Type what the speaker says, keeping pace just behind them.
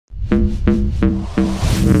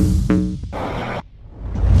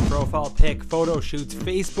Profile pic, photo shoots,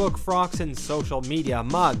 Facebook frocks, and social media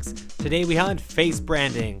mugs. Today we hunt face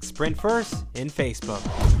branding. Sprint first in Facebook.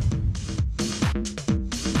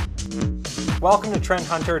 Welcome to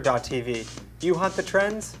TrendHunter.tv. You hunt the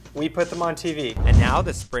trends, we put them on TV. And now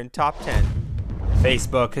the Sprint Top 10.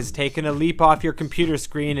 Facebook has taken a leap off your computer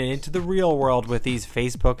screen and into the real world with these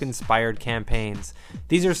Facebook-inspired campaigns.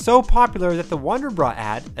 These are so popular that the Wonder Bra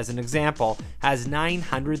ad, as an example, has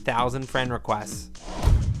 900,000 friend requests.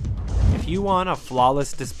 If you want a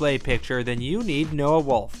flawless display picture, then you need Noah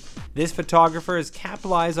Wolf. This photographer has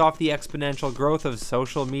capitalized off the exponential growth of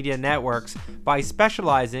social media networks by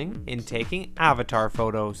specializing in taking avatar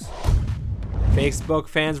photos. Facebook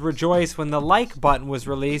fans rejoice when the like button was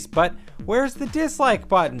released, but where's the dislike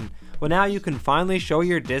button? Well, now you can finally show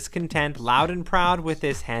your discontent loud and proud with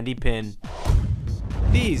this handy pin.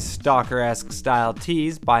 These stalker-esque style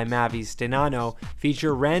tees by Mavi Stenano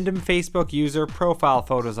feature random Facebook user profile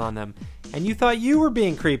photos on them, and you thought you were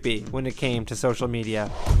being creepy when it came to social media.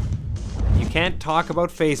 You can't talk about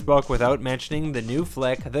Facebook without mentioning the new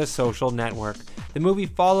flick, The Social Network. The movie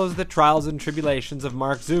follows the trials and tribulations of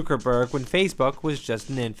Mark Zuckerberg when Facebook was just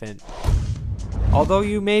an infant. Although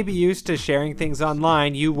you may be used to sharing things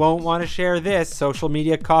online, you won't want to share this social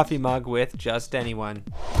media coffee mug with just anyone.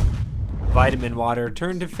 Vitamin Water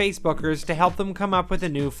turned to Facebookers to help them come up with a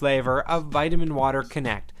new flavor of Vitamin Water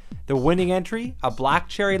Connect. The winning entry, a black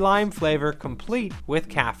cherry lime flavor complete with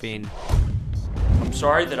caffeine. I'm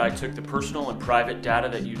sorry that I took the personal and private data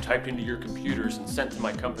that you typed into your computers and sent to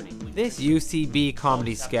my company. This UCB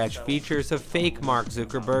comedy sketch features a fake Mark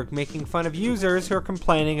Zuckerberg making fun of users who are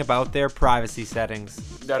complaining about their privacy settings.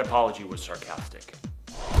 That apology was sarcastic.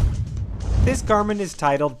 This garment is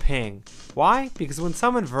titled Ping. Why? Because when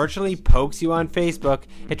someone virtually pokes you on Facebook,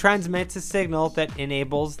 it transmits a signal that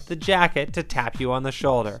enables the jacket to tap you on the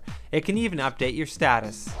shoulder. It can even update your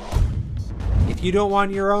status. If you don't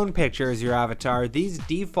want your own picture as your avatar, these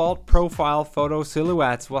default profile photo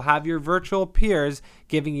silhouettes will have your virtual peers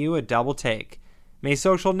giving you a double take. May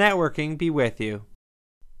social networking be with you.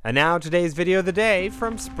 And now today's video of the day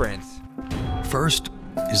from Sprint. First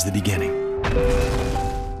is the beginning.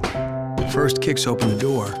 First kicks open the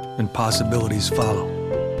door and possibilities follow.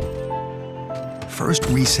 First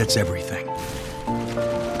resets everything.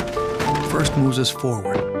 First moves us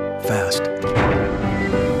forward, fast.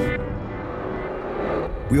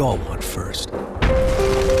 We all want first.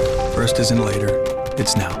 First isn't later,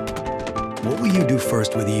 it's now. What will you do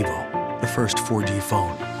first with Evo, the first 4G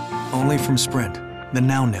phone? Only from Sprint, the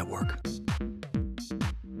Now Network.